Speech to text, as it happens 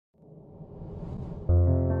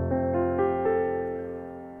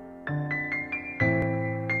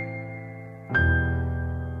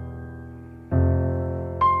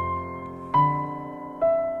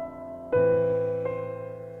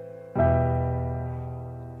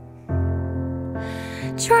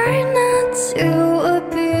Try not to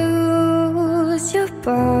abuse your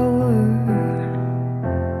power.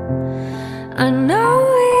 I know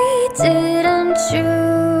we didn't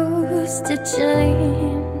choose to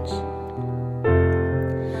change.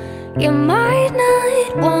 You might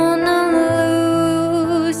not wanna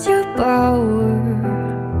lose your power,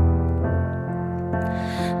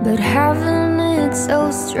 but having it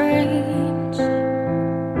so strange.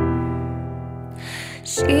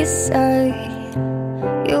 She said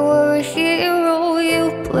you were a hero,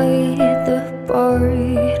 you played the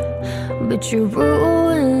part, but you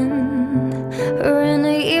ruined her in a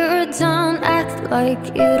year. Don't act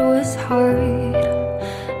like it was hard,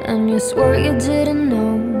 and you swore you didn't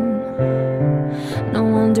know. No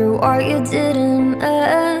wonder why you didn't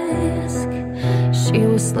ask. She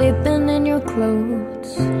was sleeping in your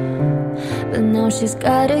clothes, but now she's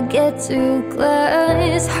gotta get to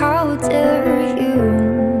class. How dare you?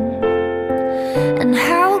 And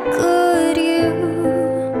how could you?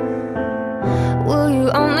 Will you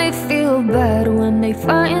only feel bad when they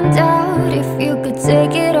find out? If you could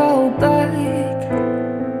take it all back,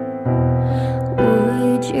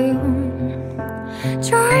 would you?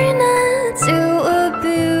 Try not to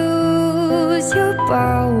abuse your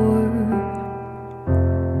power.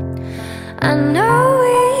 I know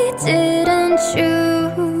we didn't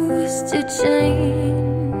choose to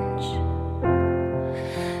change.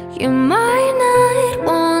 You might not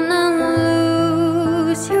wanna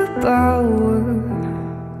lose your power,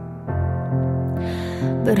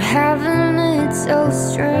 but having it so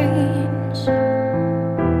strange.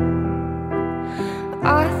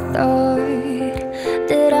 I thought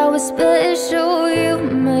that I was special. You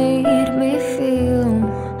made me feel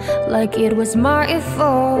like it was my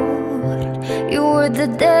fault. You were the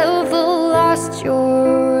devil, lost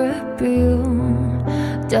your appeal.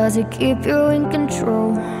 Does it keep you in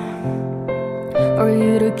control, or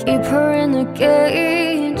you to keep her in a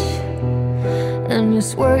cage? And you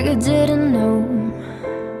swear you didn't know.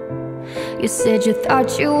 You said you thought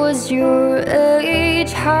she was your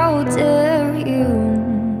age. How dare you?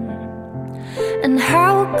 And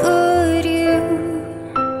how could you?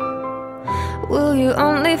 Will you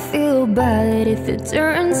only feel bad if it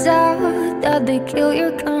turns out that they kill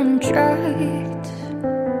your contract?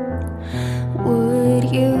 Would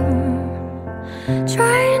you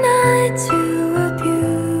try not to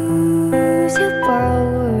abuse your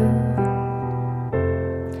power?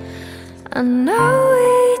 I know we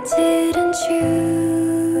didn't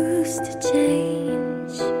choose to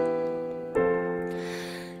change.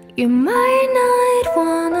 You might not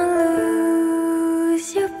wanna lose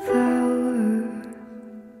your power,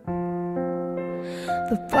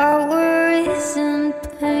 but power isn't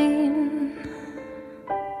pain.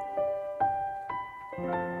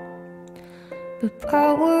 But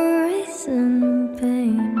power isn't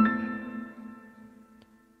pain.